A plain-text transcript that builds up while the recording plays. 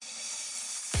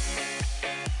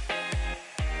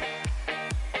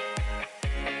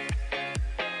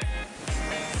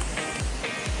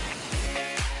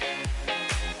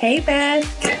Hey, Beth.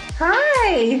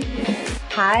 Hi.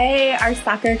 Hi, our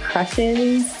soccer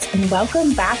crushes, and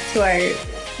welcome back to our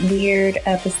weird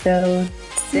episode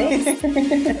 6.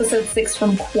 Episode 6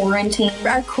 from quarantine.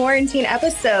 Our quarantine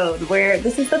episode, where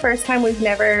this is the first time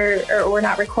we're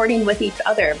not recording with each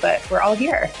other, but we're all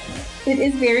here. It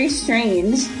is very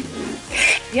strange.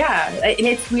 Yeah, and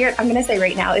it's weird. I'm going to say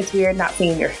right now, it's weird not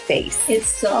seeing your face. It's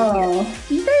so weird.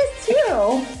 You guys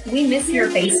too. We miss your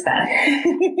face, Beth.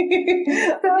 We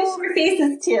miss your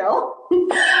faces too.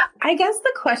 I guess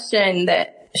the question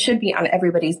that should be on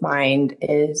everybody's mind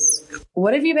is,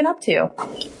 what have you been up to?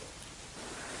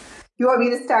 You want me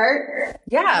to start?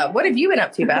 Yeah, what have you been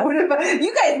up to, Beth?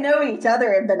 You guys know what each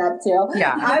other have been up to.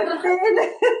 Yeah. I've been,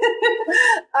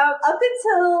 up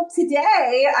until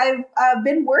today, I've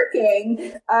been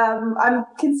working. I'm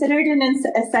considered an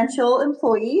essential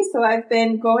employee, so I've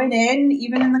been going in,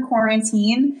 even in the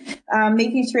quarantine,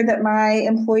 making sure that my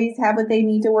employees have what they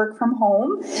need to work from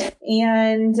home.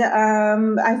 And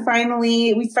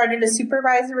we started a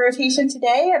supervisor rotation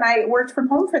today, and I worked from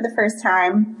home for the first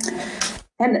time.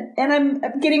 And I'm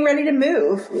getting ready to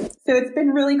move. So it's been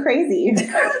really crazy.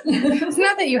 It's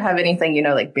not that you have anything,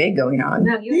 like big going on.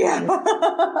 No, yeah.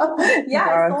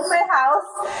 I sold my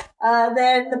house.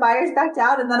 Then the buyers backed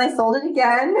out and then I sold it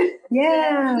again.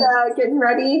 Yeah. And, getting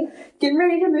ready to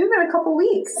move in a couple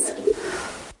weeks.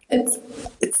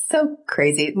 It's so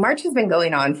crazy. March has been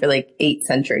going on for like 8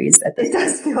 centuries at this point. It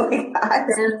does feel like that.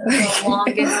 It's the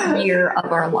longest year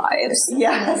of our lives.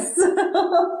 Yes.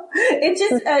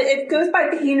 It goes by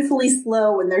painfully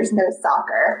slow when there's no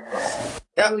soccer.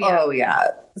 Oh yeah.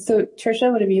 So Trisha,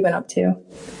 what have you been up to?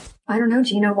 I don't know,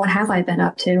 Gina, what have I been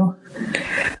up to?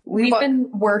 We've been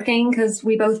working because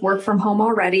we both work from home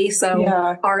already. So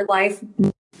our life...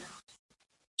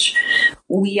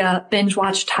 We binge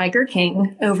watched Tiger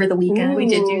King over the weekend. Ooh, we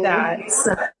did do that.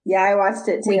 So, yeah, I watched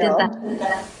it too. We did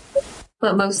that.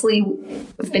 But mostly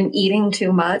we've been eating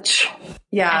too much.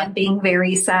 Yeah. And being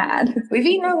very sad. We've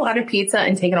eaten a lot of pizza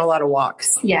and taken a lot of walks.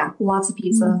 Yeah, lots of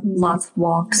pizza, lots of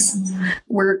walks.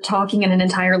 We're talking in an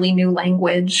entirely new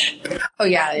language. Oh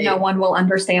yeah. No one will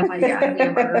understand by the time we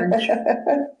emerge.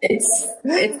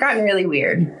 It's gotten really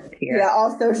weird here. Yeah,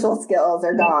 all social skills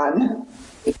are gone.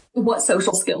 What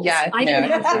social skills? Yeah, I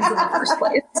didn't have those in the first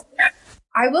place.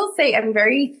 I will say I'm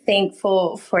very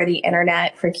thankful for the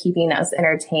internet for keeping us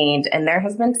entertained, and there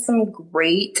has been some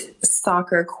great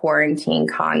soccer quarantine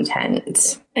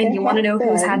content. And you want to know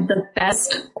who's had the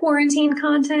best quarantine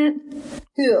content?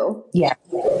 Who? Yeah.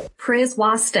 Pris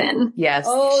Waston. Yes.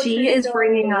 Oh, she is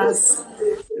bringing us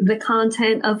the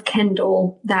content of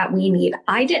Kendall that we need.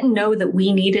 I didn't know that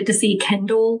we needed to see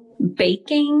Kendall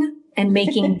baking and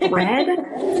making bread,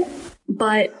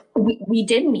 but we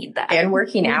did need that. And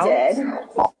working out.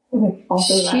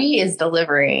 Also she is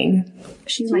delivering.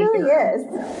 She really is.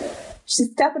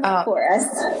 She's stepping up for us.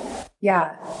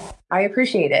 Yeah, I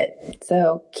appreciate it.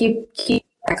 So keep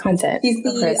that content. She's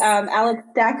the Alex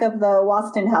Stack of the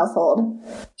Waston household.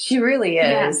 She really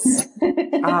is. Yes.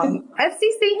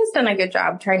 FCC has done a good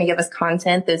job trying to give us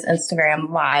content. Those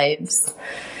Instagram lives.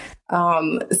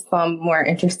 Some more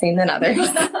interesting than others.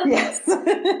 Yes.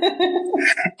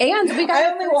 And we got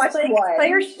I only watched one.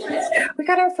 We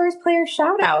got our first player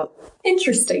shout out.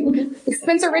 Interesting.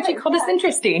 Spencer Ritchie called us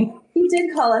interesting. He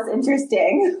did call us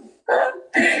interesting.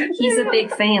 He's a big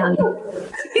fan.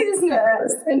 He's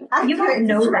you don't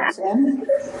know that.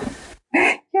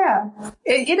 Yeah.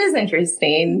 It is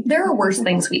interesting. There are worse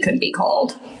things we could be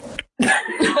called.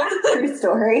 True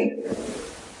story.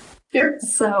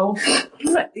 So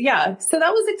that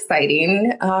was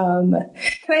exciting. Can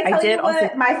I tell you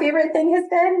what my favorite thing has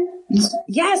been?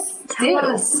 Yes, tell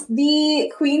us. The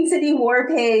Queen City War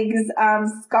Pigs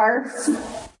scarf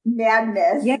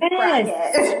madness. Yes.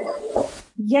 Bracket.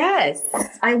 Yes.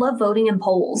 I love voting in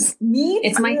polls. Me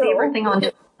It's too. my favorite thing on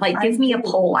give me a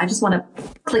poll. I just want to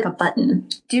click a button.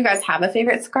 Do you guys have a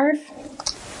favorite scarf?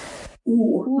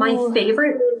 Ooh. My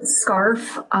favorite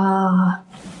scarf,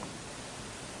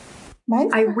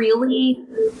 I really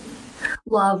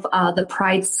love the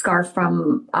Pride scarf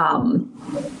from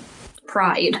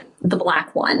Pride, the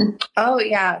black one. Oh,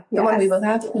 yeah. The one we both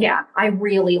have? Yeah, I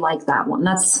really like that one.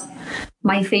 That's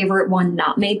my favorite one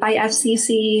not made by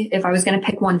FCC. If I was going to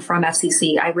pick one from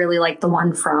FCC, I really like the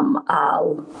one from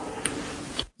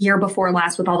year before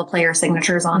last with all the player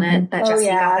signatures on it that Jesse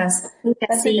got us.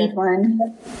 That's a good one.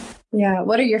 Yeah.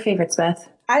 What are your favorites, Beth?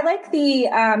 I like the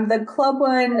club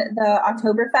one, the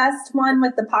Oktoberfest one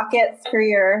with the pockets for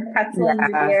your pretzel and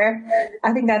your beer.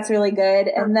 I think that's really good.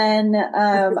 And then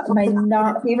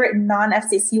my favorite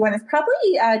non-FCC one is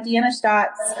probably Deanna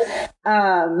Stott's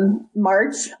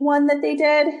March one that they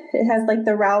did. It has like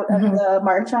the route of the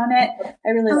march on it. I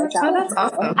really like that. Oh, that's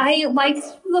awesome. I liked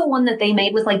the one that they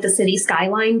made with like the city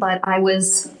skyline, but I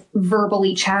was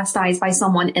verbally chastised by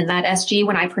someone in that SG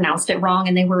when I pronounced it wrong,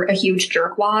 and they were a huge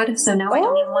jerkwad. So now I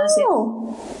don't even want to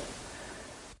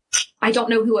say. I don't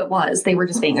know who it was. They were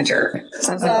just being a jerk.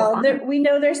 So we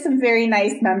know there's some very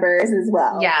nice members as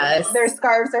well. Yes. Their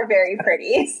scarves are very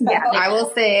pretty. So. Yeah, I will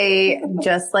say,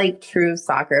 just like true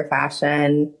soccer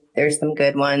fashion, there's some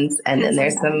good ones, and then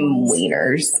there's some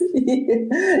wieners.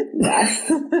 Yes.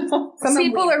 Some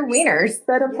people are wieners.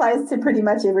 That applies to pretty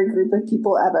much every group of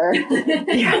people ever.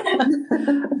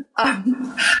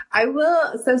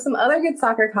 So some other good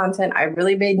soccer content I've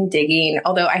really been digging,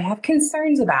 although I have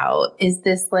concerns about, is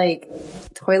this like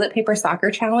toilet paper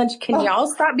soccer challenge. Can y'all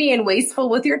stop being wasteful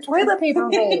with your toilet paper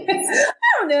rolls? I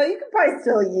don't know. You could probably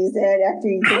still use it after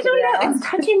you take I don't it know. out. It's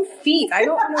touching feet. I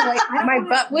don't know, like my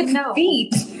butt with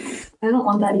feet. I don't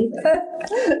want that either.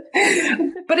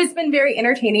 But it's been very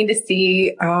entertaining to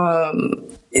see.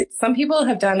 Some people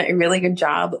have done a really good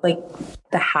job. Like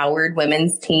the Howard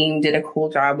women's team did a cool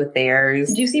job with theirs.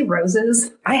 Did you see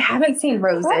Roses? I haven't seen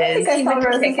Roses. I don't think I saw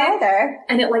Roses either.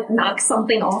 And it like knocked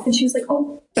something off, and she was like,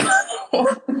 "Oh."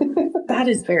 That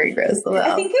is very gross.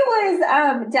 I think it was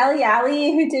Deli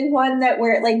Alley who did one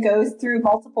where it like goes through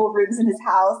multiple rooms in his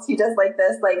house. He does like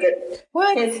this, like it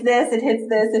hits this, it hits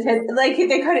this, it hits like he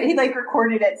like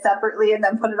recorded it separately and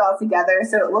then put it all together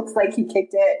so it looks like he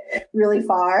kicked it really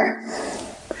far.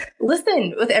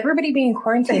 Listen, with everybody being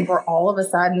quarantined, we're all of a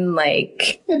sudden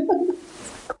like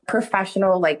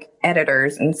professional like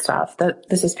editors and stuff.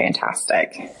 This is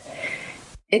fantastic.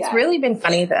 It's really been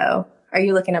funny though. Are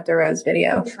you looking up the Rose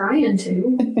video? I'm trying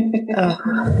to.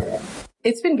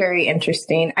 It's been very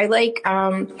interesting. I like,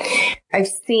 I've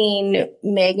seen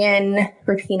Megan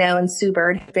Rapinoe and Sue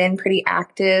Bird have been pretty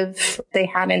active. They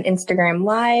had an Instagram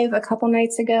live a couple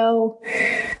nights ago.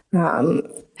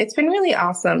 It's been really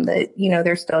awesome that,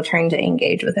 they're still trying to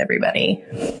engage with everybody.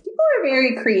 People are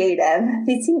very creative.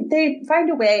 They find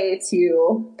a way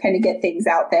to kind of get things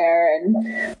out there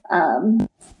and,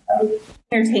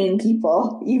 entertain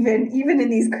people, even in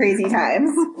these crazy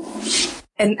times.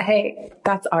 And hey,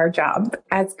 that's our job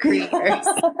as creators.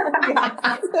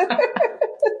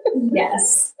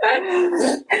 Yes.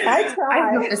 I try.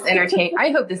 I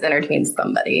hope this entertains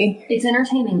somebody. It's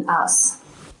entertaining us.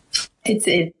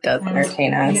 It does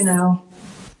entertain us.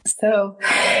 So,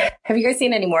 have you guys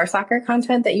seen any more soccer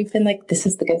content that you've been like, this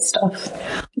is the good stuff?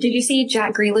 Did you see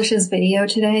Jack Grealish's video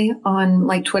today on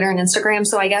like Twitter and Instagram?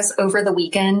 So I guess over the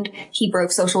weekend, he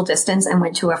broke social distance and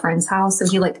went to a friend's house. So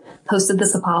he like posted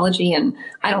this apology, and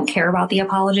I don't care about the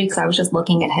apology because I was just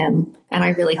looking at him, and I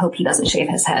really hope he doesn't shave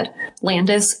his head.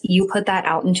 Landis, you put that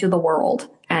out into the world,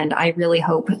 and I really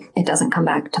hope it doesn't come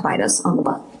back to bite us on the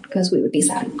butt because we would be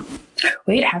sad.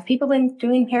 Wait, have people been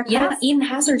doing haircuts? Yeah, Eden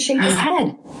Hazard shaved his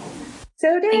head.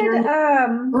 So did,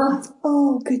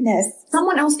 oh goodness.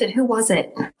 Someone else did. Who was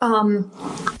it?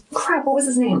 Crap, what was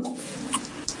his name?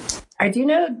 I do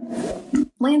know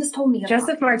Landis told me.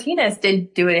 Joseph Martinez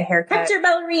did do a haircut. Hector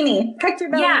Bellerini.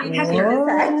 Yeah, Hector.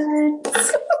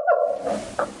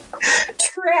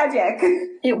 Tragic.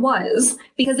 It was.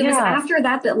 Because it was after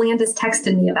that Landis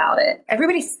texted me about it.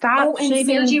 Everybody stopped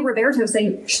shaving. And Sergi Roberto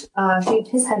shaved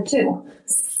his head too.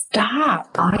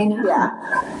 Stop. I know. Yeah.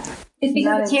 It's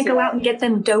because we can't go out and get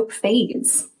them dope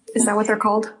fades. Is that what they're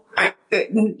called?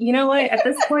 You know what? At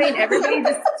this point,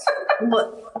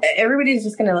 everybody's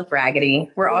just going to look raggedy.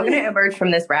 We're all going to emerge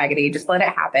from this raggedy. Just let it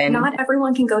happen. Not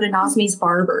everyone can go to Nazmi's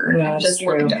barber. Yeah, that's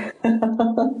true.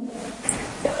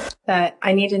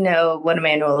 I need to know what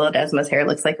Emmanuel Ledesma's hair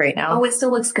looks like right now. Oh, it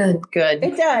still looks good. Good.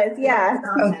 It does, yeah.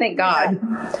 Oh, thank God.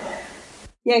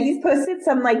 Yeah, he's posted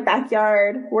some like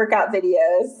backyard workout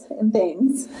videos and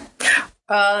things.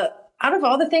 Out of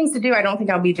all the things to do, I don't think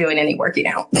I'll be doing any working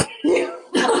out.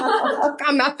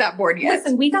 I'm not that bored yet.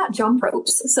 Listen, we got jump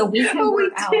ropes, so we can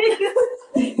work out.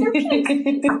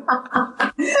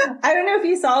 I don't know if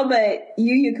you saw, but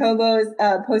Yu Kobos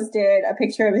posted a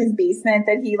picture of his basement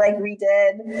that he like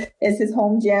redid as his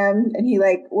home gym, and he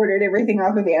like ordered everything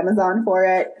off of Amazon for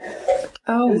it.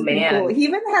 Oh man! Cool. He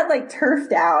even had like turf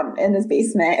down in his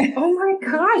basement. Oh my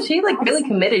gosh, he like really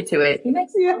committed to it. He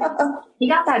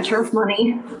got that turf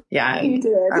money. Yeah, he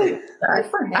did.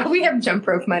 We have jump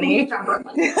rope money.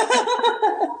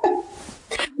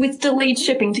 with delayed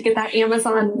shipping to get that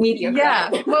Amazon media credit.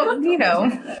 Yeah. Well, you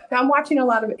know, I'm watching a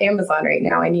lot of Amazon right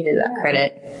now. I needed that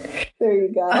credit. There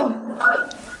you go.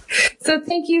 So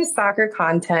thank you, Soccer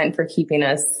Content, for keeping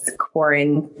us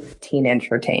quarantine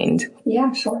entertained.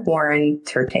 Yeah, sure.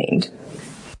 Quarantined.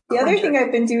 The other thing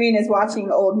I've been doing is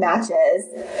watching old matches.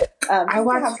 I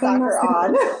watch have soccer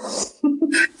on.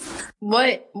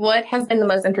 What has been the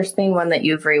most interesting one that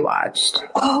you've rewatched?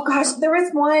 Oh gosh, there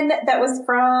was one that was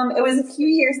it was a few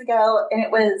years ago, and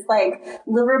it was like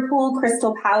Liverpool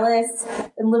Crystal Palace,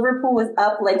 and Liverpool was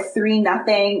up like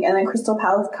 3-0, and then Crystal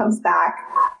Palace comes back,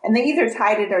 and they either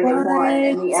tied it or they won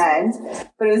in the end.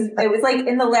 But it was like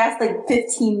in the last like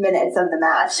 15 minutes of the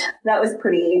match. That was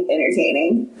pretty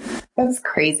entertaining. That's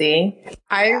crazy.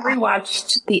 I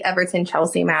rewatched the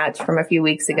Everton-Chelsea match from a few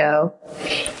weeks ago.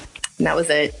 And that was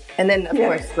it. And then, of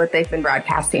course, what they've been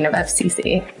broadcasting of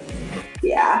FCC.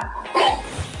 Yeah.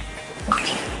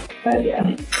 But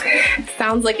yeah.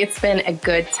 Sounds like it's been a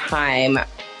good time.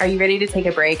 Are you ready to take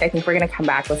a break? I think we're going to come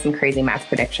back with some crazy match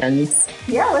predictions.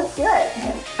 Yeah, let's do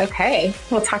it. Okay.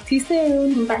 We'll talk to you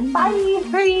soon. Bye.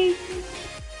 Bye.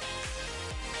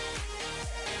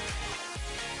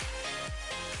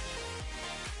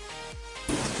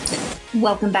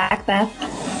 Welcome back, Beth.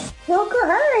 Welcome.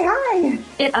 Hi.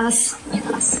 It us.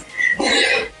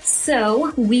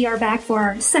 So we are back for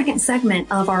our second segment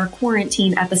of our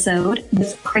quarantine episode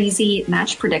with crazy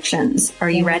match predictions. Are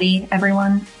you ready,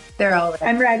 everyone? They're all there.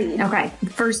 I'm ready. Okay,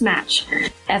 first match.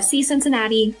 FC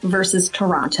Cincinnati versus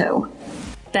Toronto.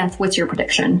 Beth, what's your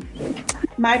prediction?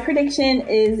 My prediction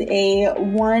is a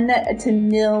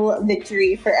 1-0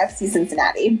 victory for FC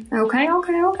Cincinnati. Okay.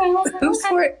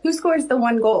 Who scores the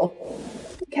one goal?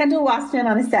 Kendall Waston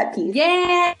on a set piece.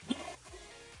 Yeah.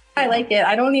 I like it.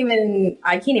 I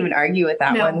can't even argue with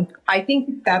that one. I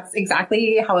think that's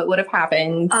exactly how it would have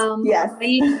happened. Yes.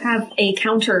 I have a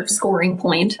counter scoring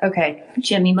point. Okay.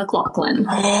 Jimmy McLaughlin.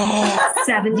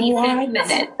 75th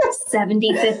minute.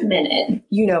 75th minute.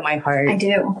 You know my heart. I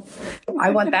do.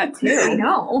 I want that too. I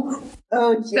know.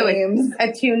 Oh, James. So a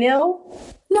 2-0?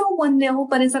 No, 1-0,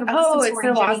 but instead of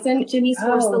Jimmy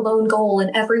scores the lone goal,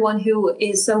 and everyone who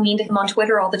is so mean to him on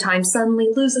Twitter all the time suddenly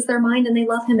loses their mind and they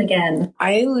love him again.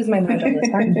 I lose my mind all the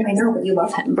time. I know, but you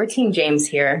love him. We're Team James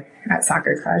here at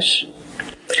Soccer Crush.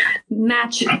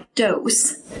 Match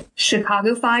dose.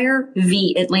 Chicago Fire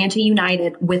v. Atlanta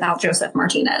United without Joseph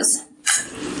Martinez.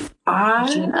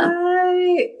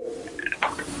 I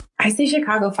say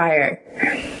Chicago Fire.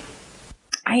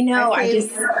 I know.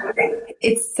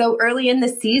 It's so early in the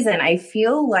season. I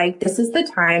feel like this is the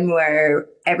time where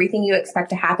everything you expect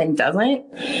to happen doesn't.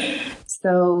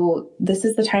 So this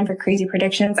is the time for crazy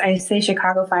predictions. I say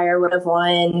Chicago Fire would have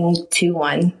won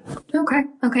 2-1.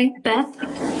 Okay.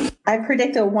 Beth? I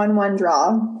predict a 1-1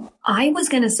 draw. I was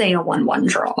going to say a 1-1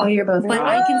 draw. Oh, you're both but wrong.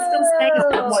 I can still say a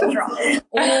 1-1 draw.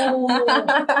 Oh.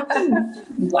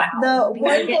 Wow. The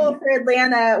one goal for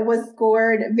Atlanta was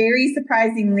scored very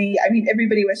surprisingly. I mean,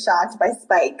 everybody was shocked by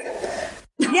Spike.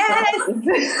 Yes!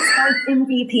 Spike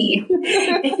MVP.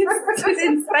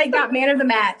 And Spike got man of the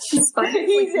match. Spike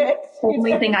is the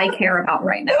only thing I care about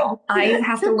right now. I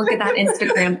have to look at that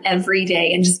Instagram every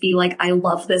day and just be like, I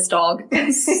love this dog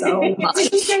so much.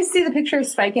 Did you guys see the picture of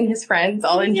Spike and his friends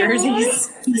all in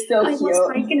jerseys? So I cute.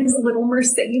 love Spike and his little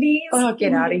Mercedes. Oh,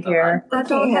 get out of here. That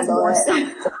dog has more stuff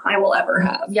than I will ever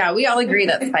have. Yeah, we all agree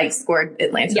that Spike scored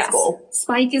Atlanta's goal.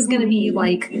 Spike is going to be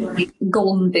like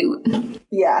golden boot.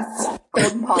 Yes.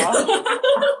 Golden paw.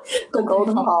 The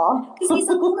golden paw. He's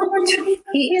a golden retriever.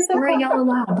 He is a yellow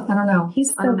lab. I don't know.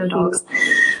 I don't know dogs.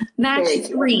 Match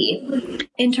 3.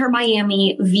 Inter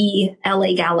Miami v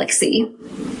LA Galaxy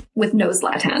with no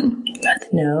Zlatan.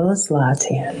 No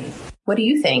Zlatan. What do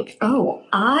you think? Oh,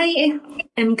 I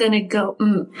am going to go.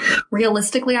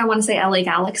 Realistically, I want to say LA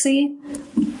Galaxy.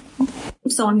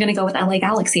 So I'm going to go with LA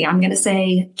Galaxy. I'm going to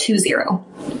say 2-0.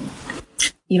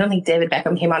 You don't think David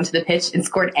Beckham came onto the pitch and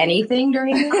scored anything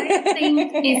during it? I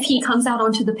think if he comes out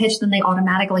onto the pitch, then they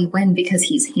automatically win because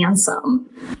he's handsome.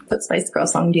 What Spice Girl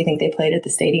song do you think they played at the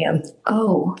stadium?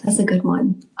 Oh, that's a good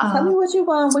one. Tell me what you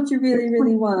want, what you really,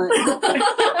 really want.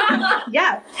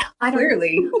 Yeah,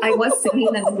 clearly. I was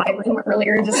singing in my room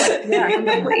earlier, just like, I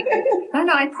don't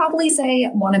know, I'd probably say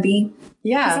Wannabe.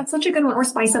 Yeah. That's such a good one. Or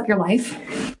Spice Up Your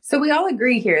Life. So we all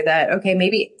agree here that, okay,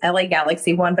 maybe LA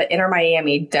Galaxy won, but Inter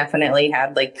Miami definitely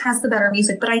had has the better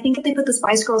music. But I think if they put the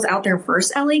Spice Girls out there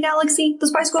first, LA Galaxy, the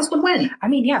Spice Girls would win. I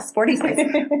mean, yeah, Sporty Spice.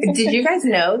 Did you guys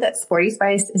know that Sporty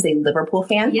Spice is a Liverpool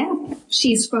fan? Yeah.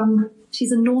 She's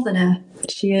a northerner.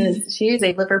 She is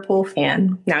a Liverpool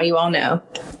fan. Now you all know.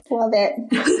 Love it.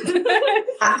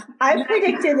 I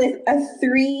predicted a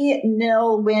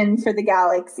 3-0 win for the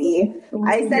Galaxy.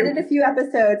 I said it a few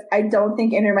episodes. I don't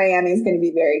think Inter Miami is going to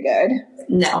be very good.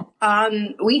 No.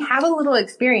 We have a little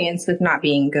experience with not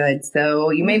being good, so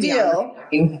you may be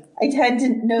on. I tend to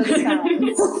know the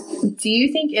signs. Do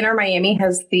you think Inter Miami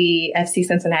has the FC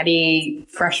Cincinnati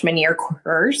freshman year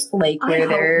curse? Like where I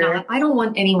they're hope not. I don't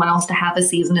want anyone else to have a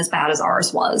season as bad as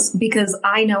ours was, because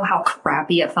I know how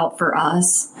crappy it felt for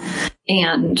us.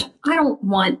 And I don't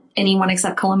want anyone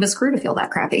except Columbus Crew to feel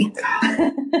that crappy.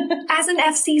 As an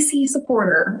FCC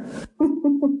supporter,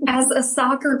 as a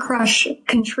Soccer Crush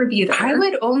contributor, I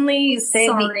would only say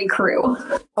sorry, Crew.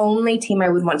 only team I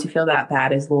would want to feel that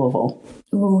bad is Louisville.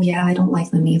 Oh, yeah, I don't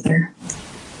like them either.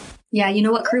 Yeah, you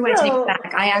know what, Crew? I take it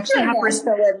back. I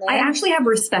actually have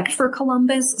respect for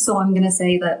Columbus, so I'm going to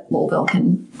say that Louisville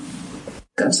can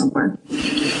go somewhere.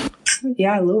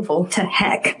 Yeah, Louisville. To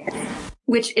heck.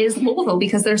 Which is Louisville,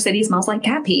 because their city smells like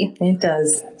cat pee. It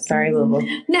does. Sorry, Louisville.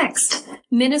 Next,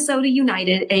 Minnesota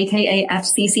United, aka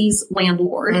FCC's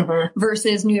landlord,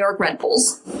 versus New York Red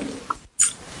Bulls.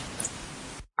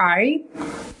 I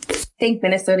think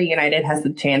Minnesota United has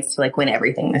the chance to win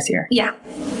everything this year. Yeah.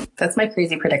 That's my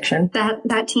crazy prediction.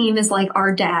 That team is like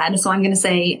our dad, so I'm going to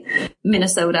say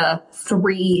Minnesota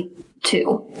 3-2.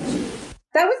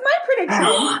 That was my prediction.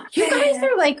 You guys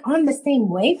are on the same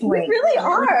wavelength. We really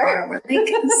are. We're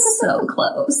so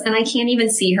close. And I can't even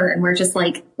see her, and we're just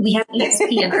we have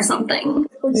ESPN or something.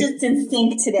 We're just in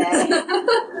sync today.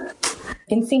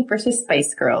 NSYNC versus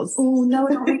Spice Girls. Oh, no,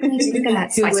 don't make me think of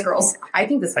that. Spice Girls. I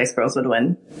think the Spice Girls would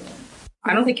win.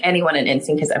 I don't think anyone in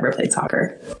NSYNC has ever played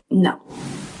soccer. No.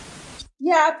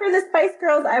 Yeah, for the Spice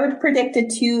Girls, I would predict a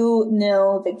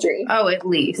 2-0 victory. Oh, at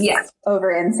least. Yeah.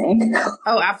 Over NSYNC.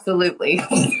 Oh, absolutely.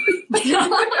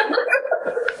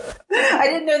 I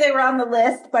didn't know they were on the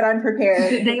list, but I'm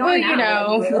prepared. They are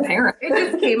now. It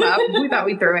just came up. We thought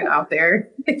we'd throw it out there.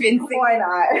 Why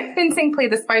not? If NSYNC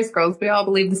played the Spice Girls, we all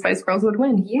believe the Spice Girls would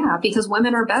win. Yeah, because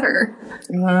women are better.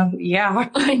 Yeah.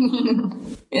 I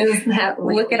mean, is that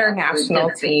really Look at our national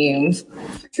teams.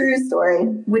 True story.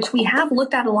 Which we have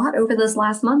looked at a lot over this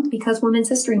last month because Women's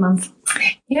History Month.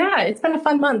 Yeah, it's been a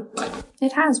fun month.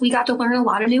 It has. We got to learn a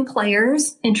lot of new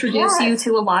players, introduce you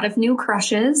to a lot of new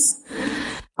crushes.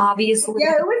 Obviously.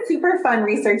 Yeah, it was super fun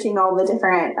researching all the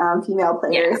different female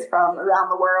players from around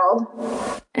the world.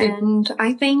 And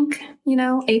I think,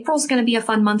 April's going to be a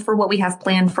fun month for what we have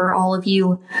planned for all of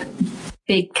you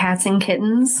big cats and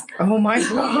kittens. Oh my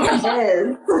gosh.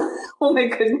 Oh my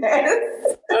goodness.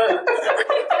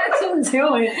 That's what I'm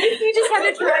doing. You just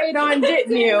had to try it on,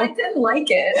 didn't you? I didn't like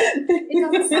it.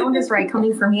 It doesn't sound as right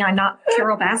coming from me. I'm not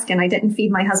Carol Baskin. I didn't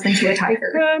feed my husband to a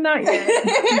tiger. Not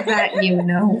yet. That you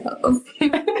know of.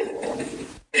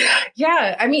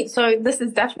 Yeah, I mean, so this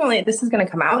is going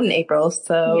to come out in April,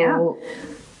 so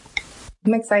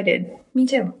I'm excited. Me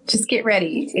too. Just get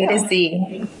ready. It is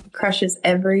the crushes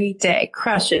every day.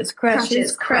 Crushes.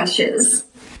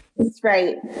 That's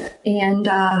right. And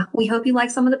we hope you like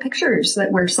some of the pictures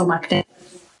that we're selecting.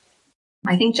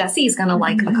 I think Jesse's going to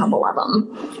like a couple of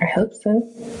them. I hope so.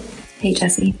 Hey,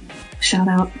 Jesse. Shout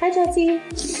out. Hi, Jesse.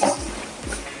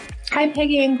 Hi,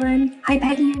 Peggy and Glenn. Hi,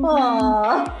 Peggy and Glenn.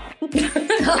 Aww.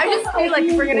 I just feel like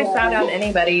if we're going to shout out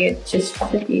anybody, it's just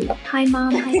tricky. Hi,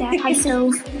 Mom. Hi, Dad. Hi,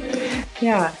 Soph.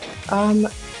 Yeah.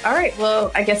 All right.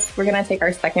 Well, I guess we're going to take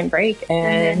our second break.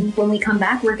 And then when we come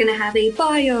back, we're going to have a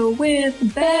bio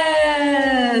with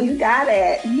Beth. You got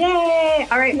it. Yay.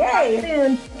 All right. Yay.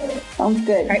 Soon. Sounds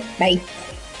good. All right. Bye.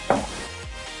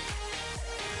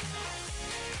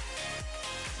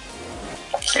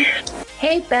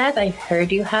 Hey, Beth, I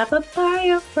heard you have a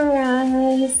bio for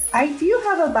us. I do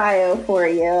have a bio for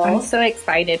you. I'm so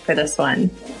excited for this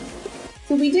one.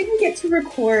 So we didn't get to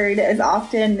record as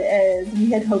often as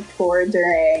we had hoped for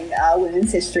during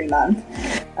Women's History Month.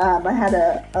 I had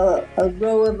a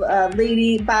row of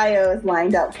lady bios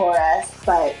lined up for us,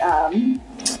 but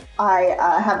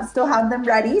I still have them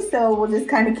ready, so we'll just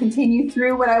kind of continue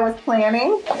through what I was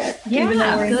planning. Yeah, even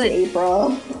though we're into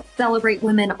April. Celebrate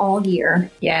women all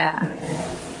year. Yeah.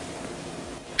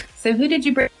 So who did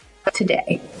you bring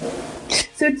today?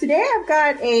 So today I've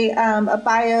got a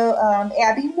bio,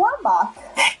 Abby Wambach.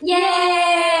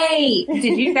 Yay!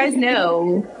 Did you guys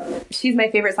know she's my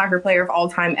favorite soccer player of all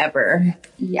time ever?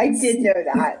 Yes. I did know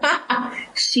that.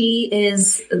 She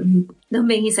is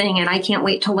amazing, and I can't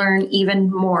wait to learn even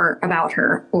more about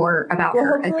her or about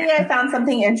her. Hopefully I found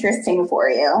something interesting for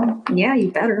you. Yeah,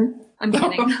 you better. I'm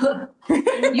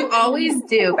kidding. You always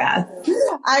do, Beth.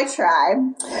 I try.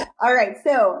 All right.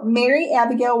 So Mary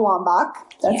Abigail Wambach,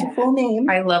 that's her full name.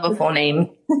 I love a full name.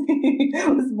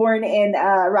 Was born in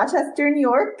Rochester, New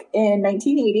York in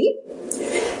 1980.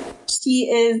 She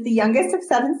is the youngest of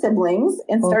 7 siblings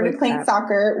and started playing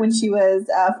soccer when she was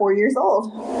 4 years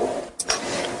old.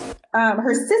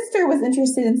 Her sister was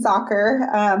interested in soccer.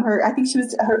 Her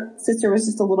sister was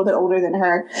just a little bit older than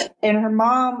her, and her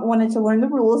mom wanted to learn the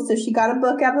rules, so she got a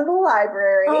book out of the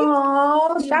library.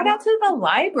 Oh, shout out to the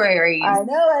library! I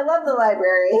know, I love the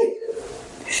library.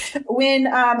 When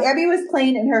Abby was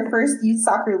playing in her first youth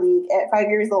soccer league at 5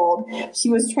 years old, she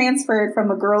was transferred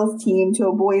from a girls' team to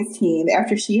a boys' team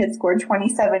after she had scored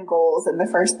 27 goals in the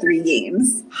first 3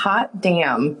 games. Hot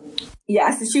damn.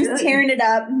 Yeah, so she was tearing it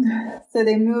up. So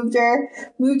they moved her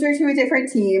to a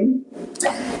different team.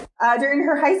 During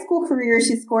her high school career,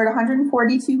 she scored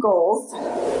 142 goals.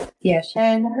 Yes.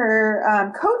 And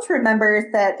her coach remembers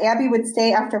that Abby would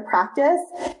stay after practice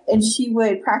and she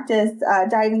would practice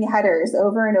diving headers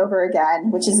over and over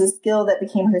again, which is a skill that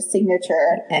became her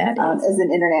signature as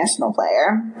an international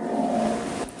player.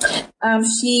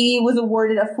 She was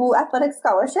awarded a full athletic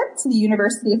scholarship to the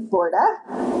University of Florida.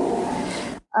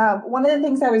 One of the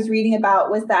things I was reading about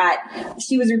was that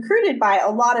she was recruited by a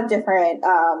lot of different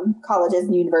colleges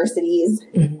and universities,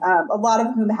 a lot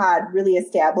of whom had really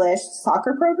established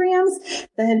soccer programs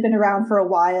that had been around for a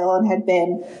while and had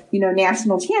been,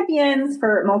 national champions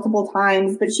for multiple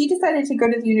times. But she decided to go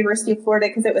to the University of Florida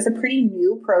because it was a pretty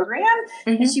new program,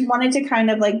 and she wanted to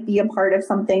kind of be a part of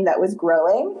something that was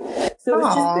growing. So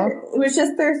it was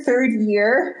just their 3rd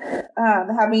year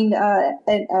having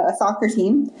a soccer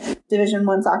team, Division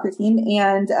I soccer team,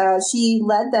 and she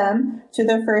led them to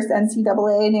their first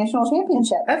NCAA national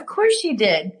championship. Of course she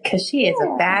did, because she is a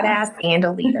badass and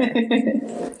a leader.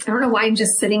 I don't know why I'm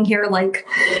just sitting here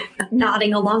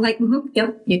nodding along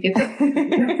yep.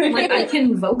 I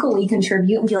can vocally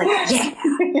contribute and be yeah.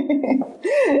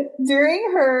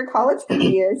 During her college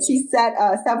career, she set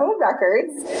several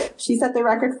records. She set the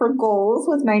record for goals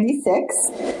with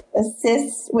 96,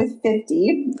 assists with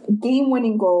 50,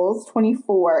 game-winning goals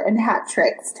 24, and hat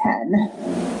tricks 10.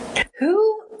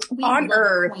 Who on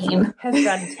earth has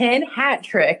done 10 hat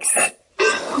tricks?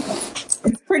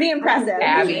 It's pretty impressive.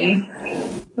 Abby.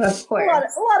 Of course.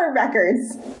 A lot of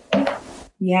records.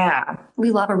 Yeah.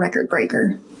 We love a record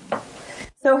breaker.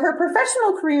 So her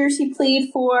professional career, she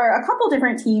played for a couple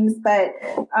different teams, but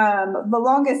the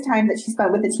longest time that she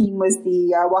spent with the team was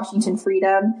the Washington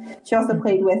Freedom. She also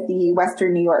played with the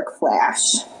Western New York Flash.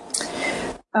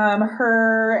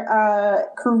 Her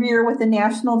career with the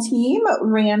national team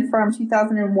ran from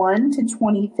 2001 to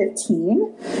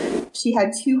 2015. She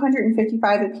had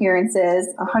 255 appearances,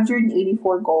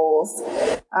 184 goals.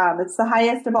 It's the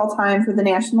highest of all time for the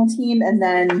national team, and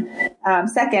then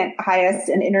second highest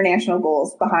in international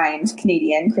goals behind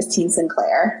Canadian Christine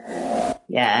Sinclair.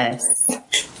 Yes.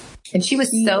 And she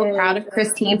was so proud of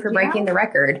Christine for breaking the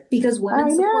record. Because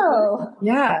women support women.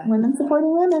 Yeah. Women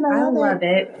supporting women. I love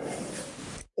it.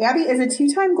 Abby is a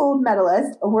 2-time gold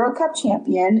medalist, a World Cup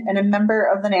champion, and a member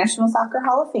of the National Soccer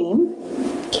Hall of Fame.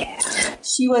 Yeah.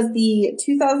 She was the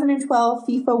 2012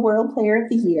 FIFA World Player of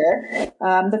the Year,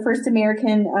 the first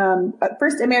American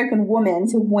woman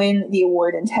to win the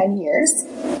award in 10 years.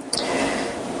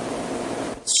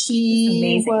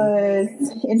 She was,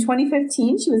 in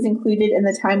 2015, she was included in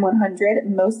the Time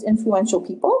 100 Most Influential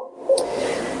People.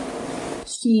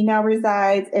 She now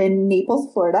resides in Naples,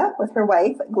 Florida, with her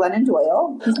wife, Glennon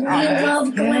Doyle. I love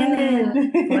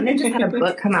Glennon. Glennon just had a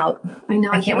book come out. I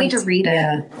know. I can't wait to read it.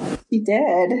 Yeah. She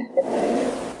did.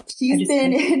 She's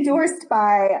been endorsed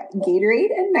by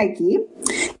Gatorade and Nike.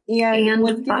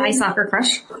 And by Soccer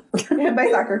Crush. And by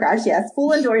Soccer Crush, yes.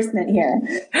 Full endorsement here.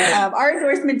 Our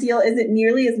endorsement deal isn't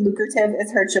nearly as lucrative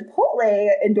as her Chipotle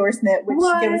endorsement, which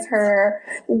gives her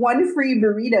 1 free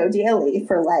burrito daily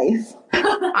for life.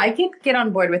 I can get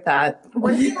on board with that.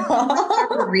 What if you don't want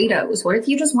burritos? What if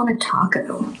you just want a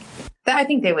taco? I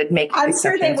think they would make. I'm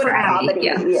sure they would accommodate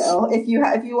you if you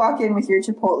walk in with your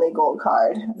Chipotle Gold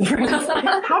card.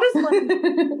 How does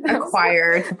one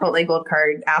acquire a Chipotle Gold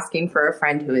card asking for a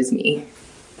friend who is me?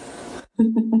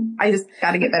 I just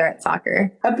got to get better at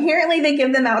soccer. Apparently, they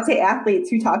give them out to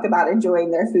athletes who talk about enjoying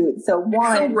their food. So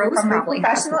become a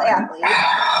professional athlete.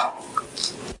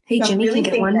 Hey, Jimmy, can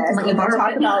get one. Let you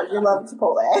talk about your love of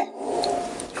Chipotle.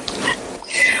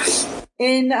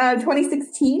 In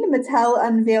 2016, Mattel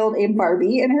unveiled a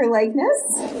Barbie in her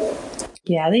likeness.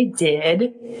 Yeah, they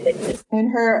did.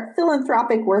 And her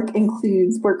philanthropic work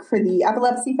includes work for the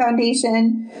Epilepsy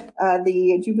Foundation,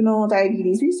 the Juvenile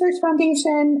Diabetes Research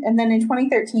Foundation, and then in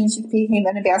 2013, she became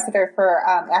an ambassador for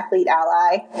Athlete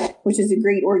Ally, which is a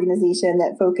great organization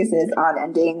that focuses on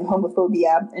ending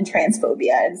homophobia and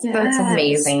transphobia. And Yes. That's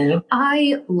amazing.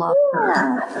 I love her.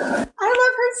 I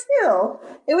love her too.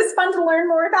 It was fun to learn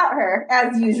more about her,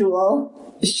 as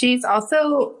usual. She's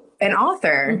also an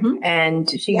author, and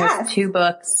she has 2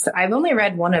 books. I've only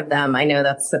read one of them. I know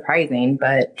that's surprising,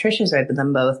 but Trisha's read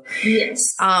them both.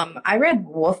 Yes. I read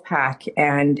Wolfpack,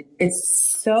 and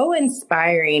it's so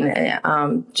inspiring.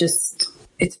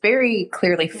 It's very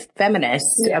clearly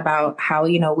feminist about how,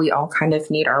 we all kind of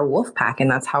need our wolf pack, and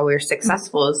that's how we're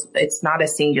successful. It's not a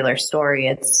singular story.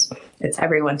 It's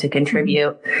everyone to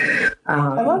contribute.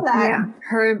 I love that. Yeah.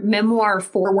 Her memoir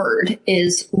forward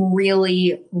is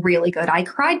really, really good. I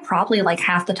cried probably like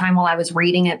half the time while I was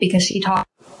reading it because she talked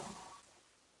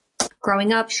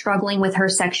growing up, struggling with her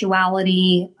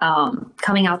sexuality,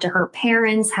 coming out to her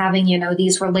parents, having,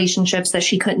 these relationships that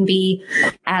she couldn't be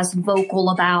as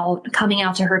vocal about, coming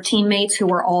out to her teammates who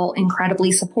were all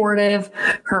incredibly supportive,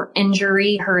 her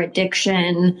injury, her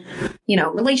addiction,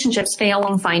 relationships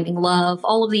failing, finding love,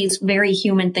 all of these very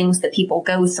human things that people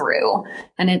go through.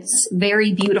 And it's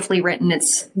very beautifully written.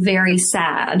 It's very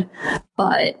sad,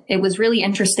 but it was really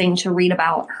interesting to read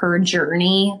about her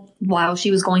journey while she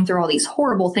was going through all these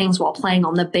horrible things while playing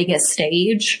on the biggest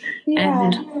stage. Yeah.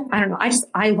 And I don't know.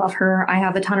 I love her. I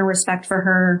have a ton of respect for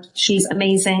her. She's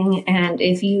amazing. And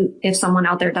if someone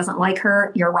out there doesn't like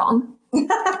her, you're wrong.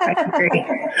 I agree.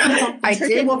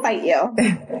 Trisha will fight you.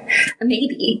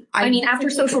 Maybe. I mean, after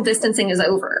social distancing is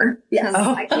over. Yes.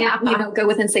 I can't, go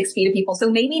within 6 feet of people.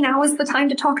 So maybe now is the time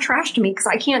to talk trash to me because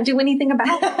I can't do anything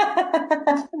about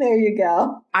it. There you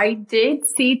go. I did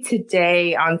see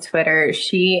today on Twitter,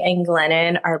 she and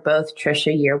Glennon are both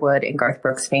Trisha Yearwood and Garth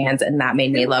Brooks fans, and that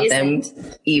made me love them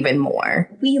even more.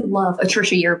 We love a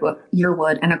Trisha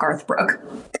Yearwood and a Garth Brooks.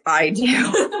 I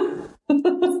do.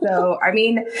 So, I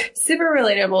mean, super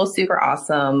relatable, super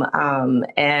awesome.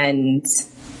 And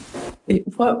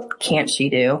what can't she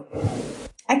do?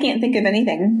 I can't think of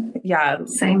anything. Yeah.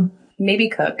 Same. Maybe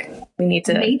cook. We need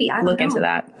to look into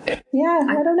that. Yeah,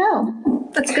 I don't know.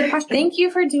 That's a good question. Thank you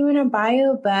for doing a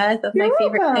bio, Beth, of my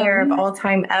favorite player of all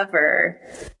time ever.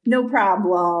 No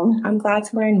problem. I'm glad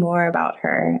to learn more about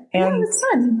her. And it was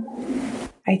fun.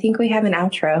 I think we have an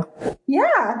outro.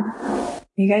 Yeah.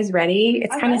 You guys ready?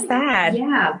 It's kind of sad.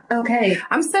 Yeah. Okay.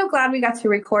 I'm so glad we got to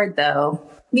record, though.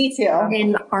 Me too.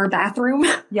 In our bathroom.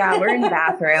 Yeah, we're in the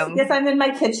bathroom. Yes, I'm in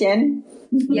my kitchen.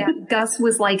 Yeah. Gus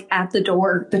was like at the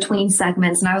door between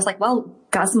segments, and I was like, well,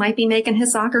 Gus might be making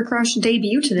his Soccer Crush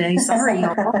debut today. Sorry,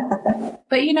 y'all.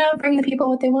 But bring the people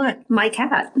what they want. My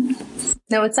cat.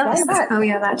 No, it's us. Oh,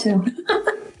 yeah, that too.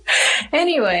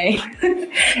 Anyway,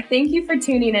 thank you for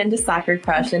tuning in to Soccer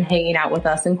Crush and hanging out with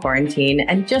us in quarantine.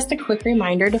 And just a quick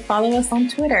reminder to follow us on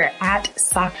Twitter at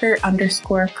 @soccer_crush.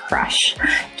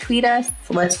 Tweet us.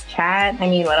 Let's chat. I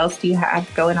mean, what else do you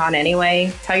have going on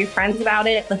anyway? Tell your friends about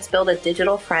it. Let's build a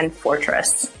digital friend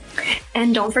fortress.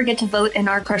 And don't forget to vote in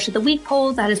our Crush of the Week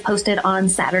poll that is posted on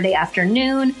Saturday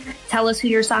afternoon. Tell us who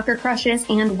your soccer crush is,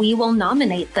 and we will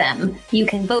nominate them. You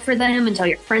can vote for them and tell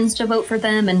your friends to vote for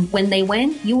them, and when they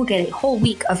win, you will get a whole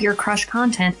week of your crush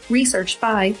content researched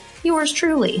by yours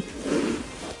truly.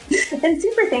 And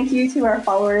super thank you to our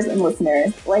followers and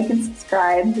listeners. Like and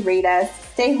subscribe, rate us,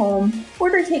 stay home,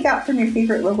 order takeout from your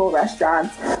favorite local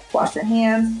restaurants, wash your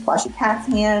hands, wash your cat's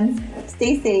hands,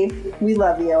 stay safe, we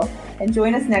love you, and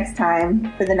join us next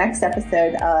time for the next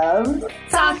episode of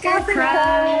Soccer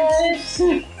Crush!